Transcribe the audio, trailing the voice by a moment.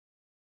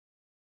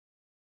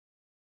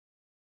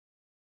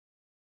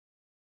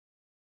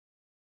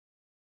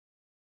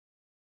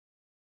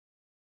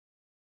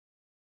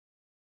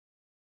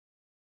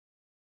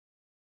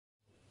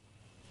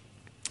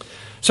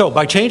So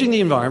by changing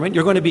the environment,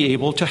 you're going to be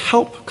able to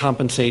help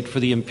compensate for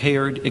the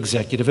impaired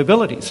executive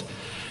abilities.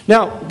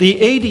 Now, the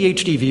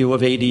ADHD view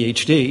of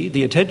ADHD,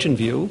 the attention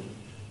view,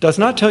 does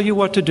not tell you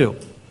what to do.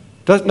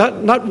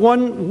 Not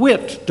one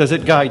whit does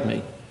it guide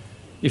me.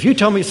 If you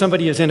tell me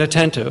somebody is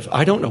inattentive,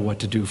 I don't know what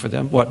to do for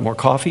them. What, more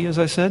coffee, as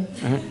I said?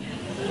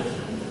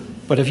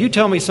 But if you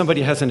tell me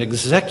somebody has an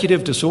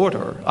executive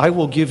disorder, I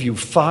will give you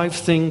 5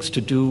 things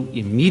to do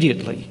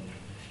immediately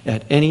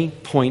at any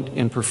point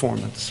in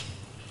performance.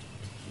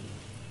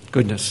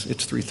 Goodness,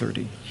 it's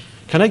 3:30.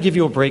 Can I give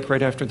you a break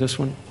right after this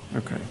one?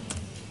 Okay.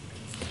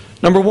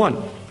 Number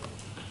 1,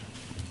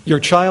 your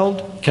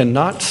child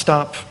cannot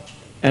stop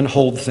and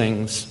hold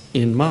things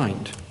in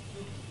mind.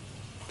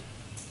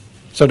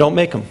 So don't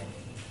make them.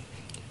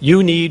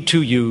 You need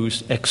to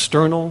use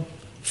external,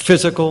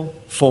 physical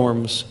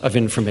forms of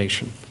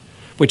information,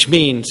 which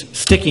means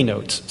sticky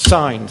notes,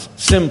 signs,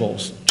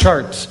 symbols,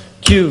 charts,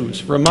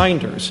 cues,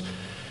 reminders.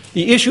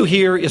 The issue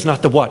here is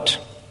not the what,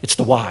 it's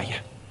the why.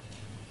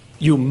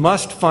 You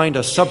must find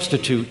a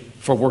substitute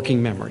for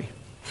working memory.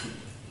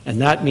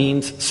 And that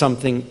means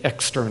something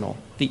external.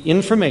 The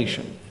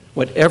information,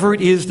 whatever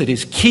it is that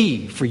is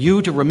key for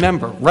you to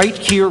remember right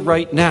here,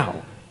 right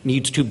now,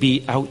 needs to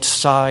be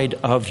outside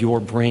of your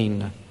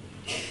brain,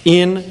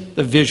 in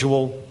the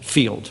visual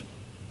field.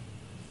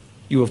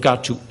 You have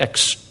got to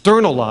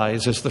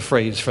externalize, is the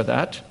phrase for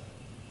that,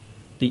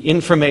 the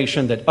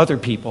information that other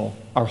people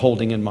are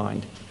holding in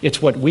mind.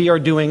 It's what we are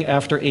doing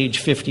after age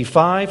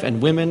 55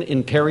 and women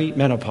in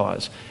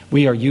perimenopause.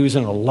 We are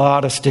using a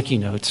lot of sticky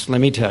notes,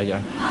 let me tell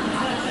you.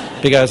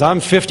 Because I'm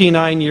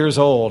 59 years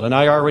old and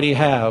I already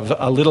have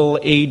a little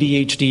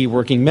ADHD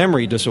working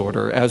memory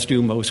disorder, as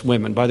do most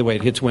women. By the way,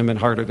 it hits women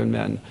harder than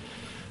men,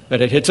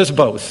 but it hits us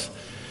both.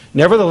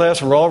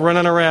 Nevertheless, we're all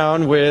running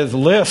around with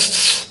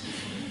lists.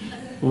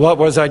 What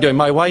was I doing?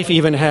 My wife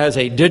even has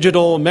a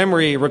digital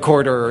memory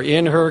recorder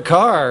in her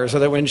car so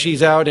that when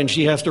she's out and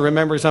she has to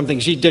remember something,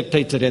 she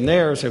dictates it in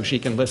there so she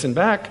can listen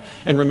back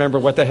and remember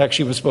what the heck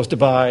she was supposed to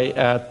buy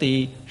at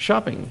the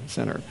shopping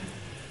center.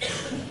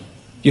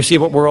 You see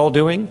what we're all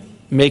doing?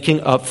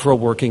 Making up for a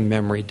working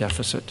memory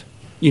deficit.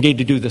 You need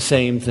to do the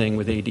same thing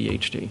with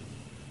ADHD.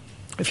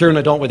 If you're an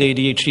adult with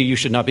ADHD, you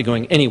should not be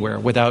going anywhere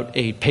without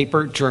a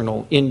paper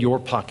journal in your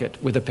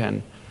pocket with a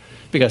pen.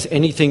 Because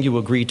anything you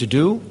agree to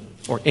do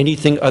or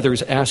anything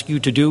others ask you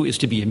to do is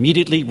to be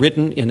immediately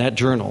written in that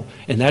journal.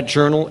 And that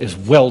journal is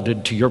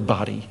welded to your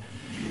body.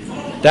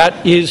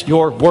 That is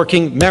your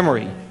working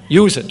memory.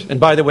 Use it. And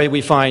by the way,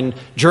 we find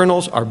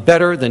journals are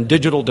better than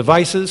digital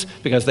devices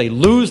because they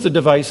lose the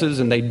devices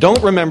and they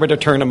don't remember to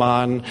turn them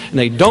on and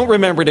they don't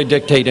remember to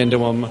dictate into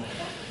them.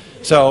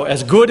 So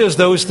as good as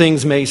those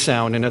things may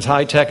sound and as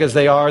high-tech as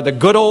they are, the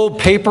good old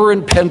paper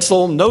and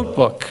pencil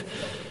notebook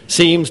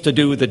seems to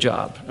do the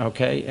job,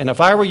 okay? And if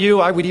I were you,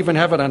 I would even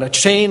have it on a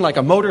chain like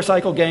a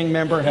motorcycle gang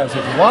member has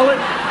his wallet.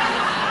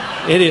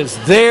 It is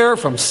there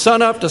from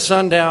sunup to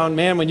sundown.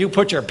 Man, when you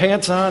put your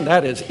pants on,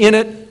 that is in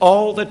it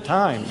all the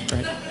time,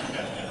 right?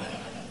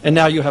 And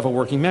now you have a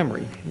working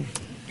memory.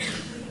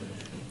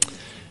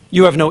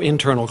 You have no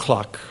internal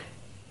clock.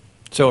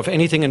 So if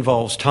anything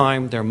involves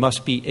time, there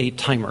must be a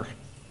timer.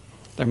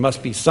 There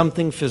must be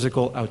something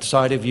physical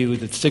outside of you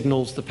that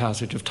signals the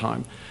passage of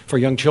time. For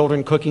young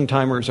children, cooking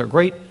timers are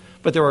great,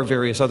 but there are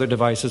various other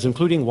devices,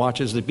 including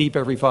watches that beep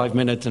every 5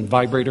 minutes and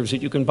vibrators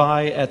that you can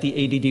buy at the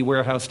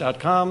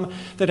ADDwarehouse.com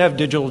that have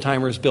digital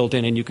timers built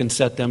in, and you can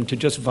set them to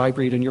just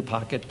vibrate in your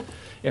pocket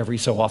every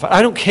so often.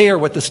 I don't care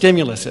what the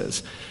stimulus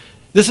is.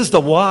 This is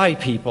the why,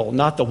 people,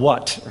 not the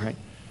what, right?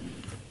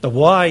 The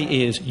why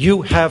is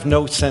you have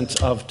no sense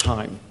of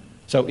time.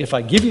 So if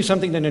I give you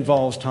something that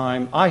involves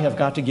time, I have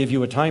got to give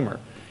you a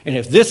timer. And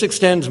if this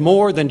extends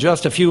more than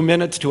just a few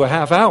minutes to a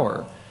half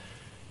hour,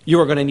 you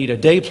are going to need a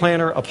day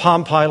planner, a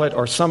Palm Pilot,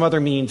 or some other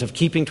means of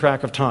keeping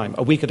track of time.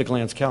 A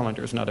week-at-a-glance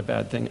calendar is not a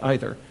bad thing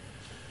either.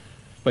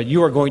 But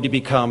you are going to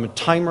become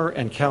timer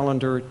and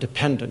calendar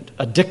dependent,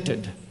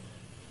 addicted,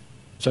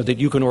 so that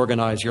you can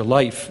organize your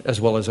life as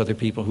well as other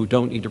people who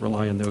don't need to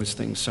rely on those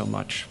things so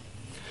much.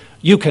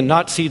 You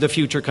cannot see the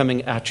future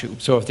coming at you.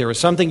 So if there is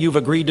something you've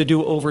agreed to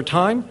do over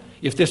time,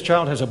 if this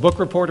child has a book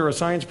report or a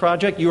science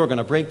project, you are going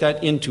to break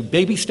that into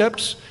baby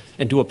steps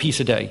and do a piece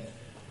a day.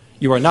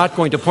 You are not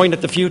going to point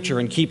at the future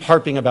and keep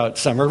harping about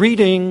summer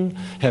reading.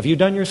 Have you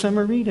done your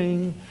summer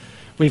reading?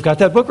 We've got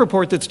that book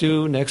report that's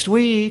due next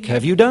week.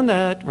 Have you done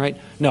that? Right?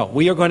 No,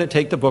 we are going to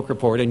take the book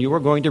report and you are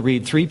going to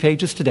read 3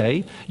 pages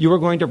today. You are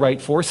going to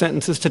write 4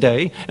 sentences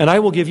today, and I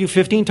will give you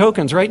 15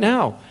 tokens right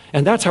now.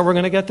 And that's how we're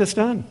going to get this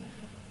done.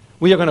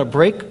 We are going to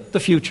break the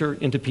future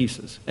into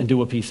pieces and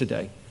do a piece a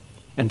day.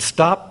 And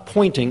stop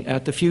pointing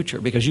at the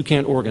future because you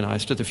can't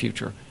organize to the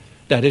future.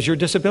 That is your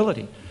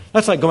disability.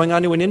 That's like going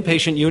onto an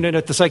inpatient unit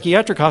at the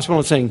psychiatric hospital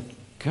and saying,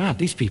 God,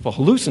 these people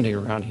hallucinate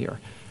around here.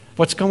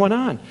 What's going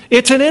on?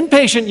 It's an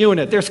inpatient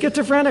unit. They're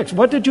schizophrenics.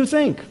 What did you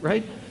think,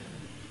 right?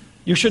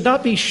 You should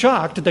not be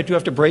shocked that you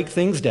have to break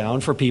things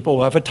down for people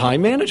who have a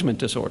time management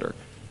disorder.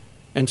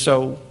 And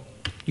so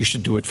you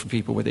should do it for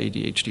people with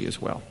ADHD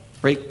as well.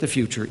 Break the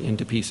future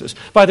into pieces.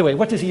 By the way,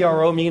 what does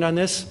ERO mean on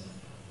this?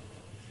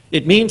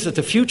 It means that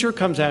the future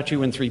comes at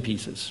you in three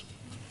pieces: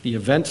 the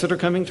events that are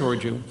coming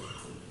toward you,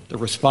 the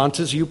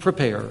responses you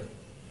prepare,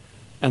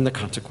 and the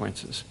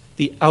consequences,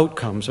 the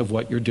outcomes of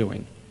what you're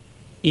doing.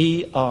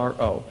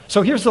 ERO.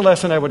 So here's the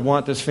lesson I would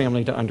want this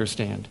family to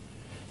understand.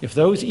 If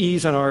those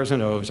E's and R's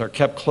and O's are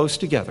kept close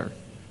together,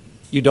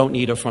 you don't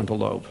need a frontal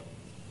lobe.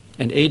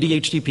 And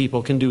ADHD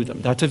people can do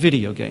them. That's a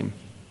video game.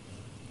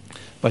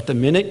 But the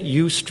minute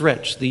you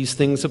stretch these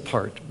things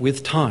apart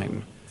with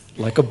time,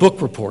 like a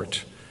book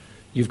report,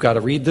 you've got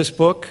to read this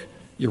book,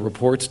 your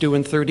report's due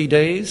in 30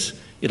 days,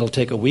 it'll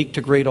take a week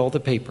to grade all the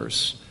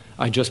papers.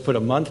 I just put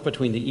a month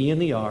between the E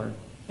and the R,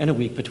 and a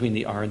week between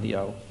the R and the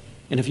O.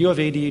 And if you have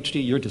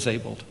ADHD, you're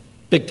disabled,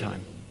 big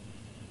time.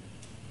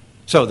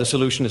 So the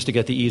solution is to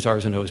get the E's,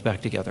 R's, and O's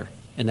back together.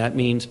 And that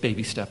means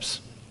baby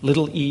steps.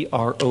 Little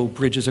E-R-O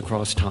bridges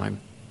across time.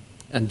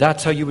 And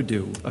that's how you would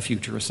do a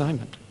future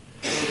assignment.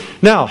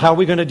 Now, how are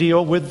we going to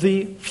deal with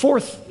the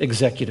fourth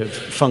executive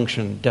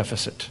function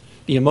deficit,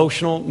 the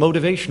emotional,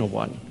 motivational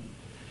one?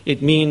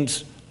 It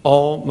means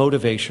all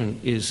motivation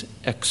is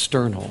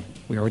external.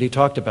 We already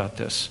talked about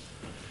this,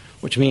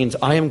 which means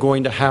I am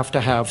going to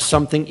have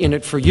something in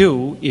it for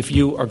you if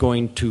you are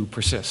going to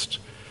persist.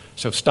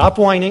 So stop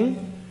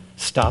whining,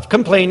 stop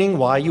complaining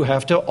why you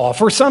have to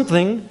offer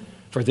something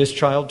for this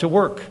child to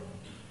work.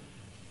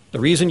 The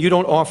reason you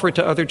don't offer it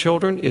to other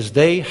children is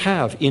they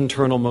have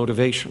internal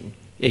motivation.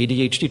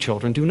 ADHD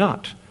children do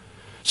not.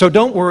 So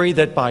don't worry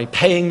that by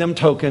paying them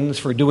tokens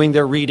for doing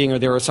their reading or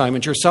their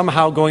assignments, you're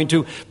somehow going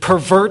to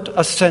pervert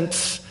a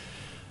sense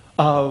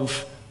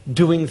of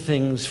doing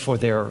things for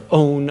their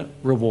own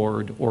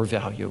reward or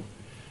value.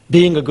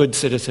 Being a good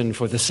citizen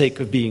for the sake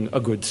of being a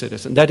good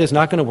citizen. That is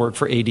not going to work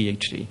for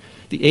ADHD.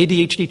 The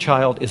ADHD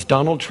child is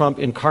Donald Trump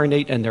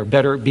incarnate, and there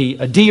better be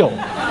a deal.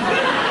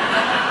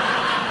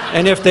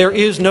 And if there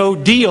is no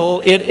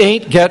deal, it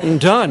ain't getting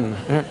done.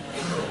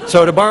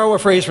 So to borrow a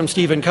phrase from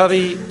Stephen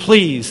Covey,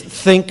 please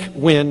think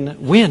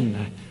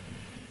win-win.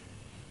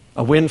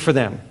 A win for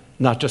them,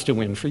 not just a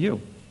win for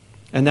you.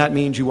 And that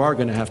means you are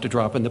going to have to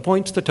drop in the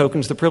points, the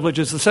tokens, the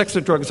privileges, the sex,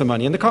 the drugs, the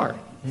money, and the car.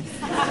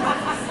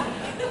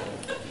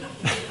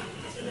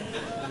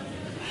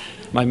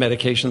 My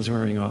medication's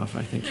wearing off,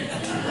 I think you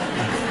can see.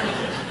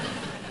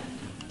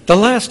 The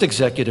last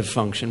executive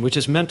function, which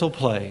is mental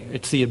play,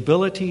 it's the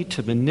ability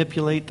to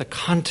manipulate the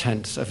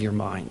contents of your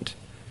mind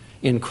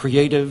in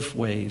creative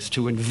ways,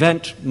 to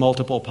invent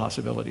multiple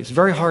possibilities.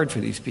 Very hard for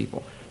these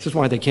people. This is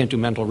why they can't do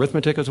mental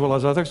arithmetic as well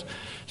as others.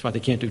 It's why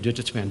they can't do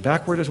digit span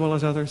backward as well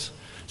as others.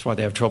 It's why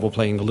they have trouble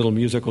playing the little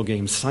musical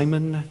game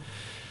Simon.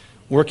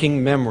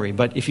 Working memory.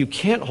 But if you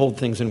can't hold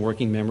things in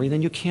working memory,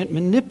 then you can't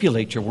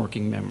manipulate your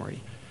working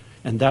memory.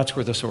 And that's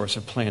where the source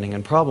of planning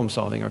and problem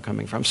solving are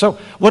coming from. So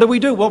what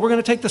do? Well, we're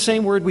going to take the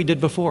same word we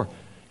did before.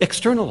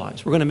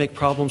 Externalize. We're going to make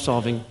problem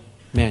solving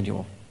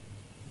manual,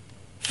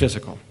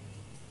 physical.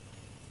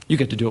 You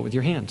get to do it with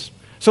your hands.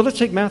 So let's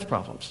take math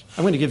problems.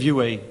 I'm going to give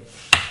you a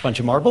bunch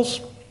of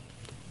marbles,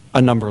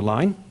 a number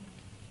line,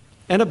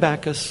 and a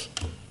abacus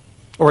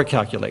or a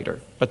calculator.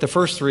 But the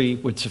first three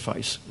would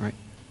suffice, right?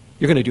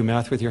 You're going to do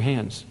math with your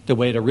hands, the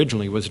way it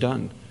originally was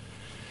done.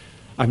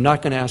 I'm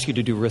not going to ask you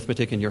to do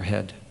arithmetic in your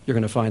head. You're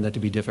going to find that to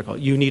be difficult.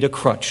 You need a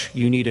crutch.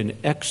 You need an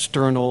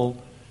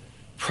external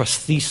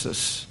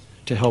prosthesis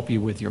to help you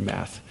with your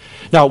math.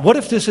 Now, what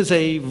if this is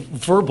a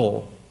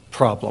verbal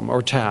problem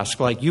or task,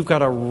 like you've got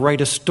to write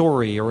a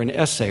story or an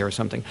essay or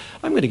something?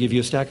 I'm going to give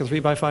you a stack of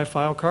 3x5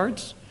 file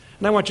cards,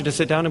 and I want you to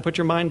sit down and put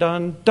your mind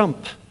on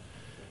dump.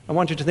 I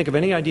want you to think of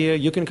any idea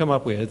you can come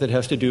up with that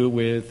has to do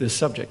with this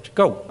subject.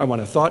 Go. I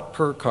want a thought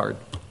per card.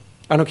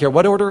 I don't care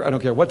what order, I don't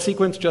care what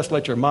sequence, just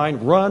let your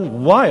mind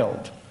run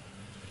wild.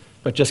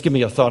 But just give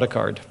me a thought a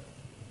card.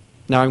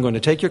 Now I'm going to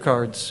take your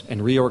cards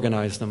and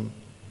reorganize them,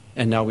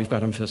 and now we've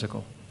got them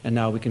physical. And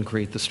now we can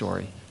create the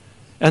story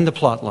and the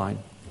plot line.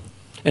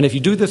 And if you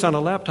do this on a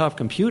laptop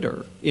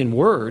computer in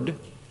Word,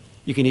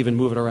 you can even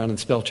move it around and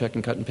spell check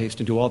and cut and paste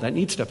and do all that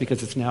neat stuff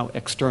because it's now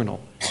external.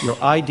 Your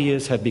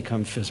ideas have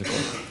become physical.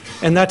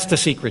 And that's the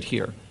secret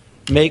here.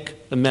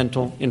 Make the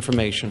mental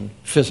information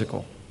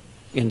physical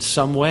in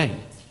some way.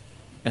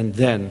 And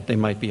then they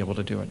might be able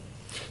to do it.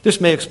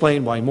 This may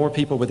explain why more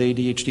people with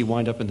ADHD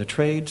wind up in the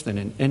trades than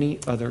in any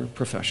other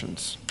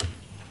professions.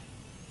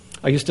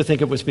 I used to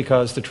think it was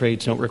because the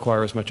trades don't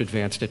require as much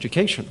advanced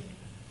education.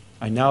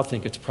 I now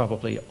think it's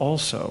probably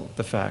also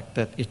the fact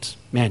that it's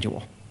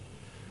manual.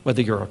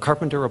 Whether you're a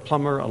carpenter, a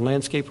plumber, a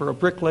landscaper, a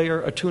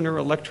bricklayer, a tuner,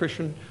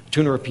 electrician,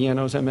 tuner of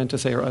pianos, I meant to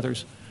say, or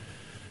others,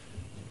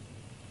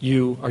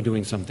 you are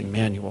doing something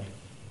manual.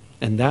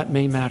 And that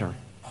may matter.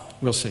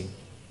 We'll see.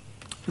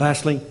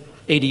 Lastly,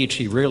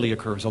 ADHD rarely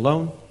occurs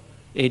alone.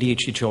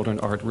 ADHD children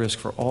are at risk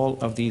for all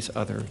of these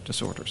other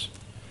disorders.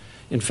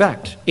 In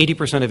fact,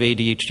 80% of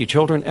ADHD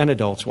children and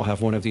adults will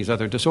have one of these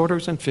other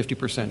disorders, and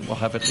 50% will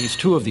have at least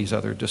two of these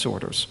other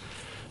disorders.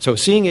 So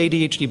seeing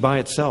ADHD by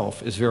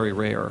itself is very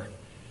rare.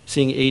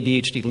 Seeing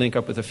ADHD link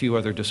up with a few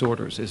other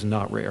disorders is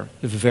not rare.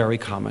 It's very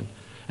common.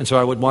 And so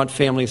I would want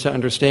families to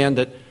understand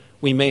that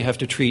we may have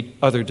to treat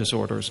other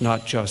disorders,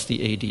 not just the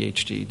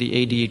ADHD.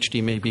 The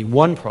ADHD may be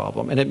one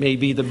problem, and it may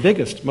be the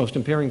biggest, most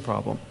impairing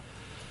problem,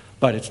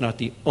 but it's not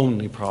the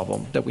only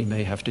problem that we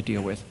may have to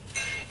deal with.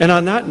 And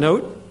on that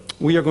note,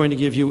 we are going to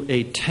give you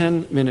a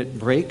 10-minute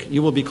break.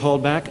 You will be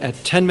called back at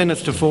 10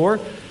 minutes to 4,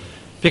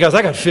 because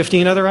I got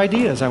 15 other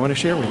ideas I want to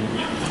share with you.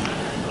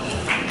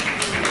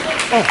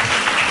 Oh,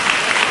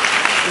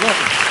 you're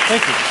welcome.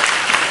 Thank you.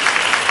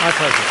 My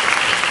pleasure.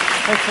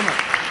 Thanks so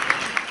much.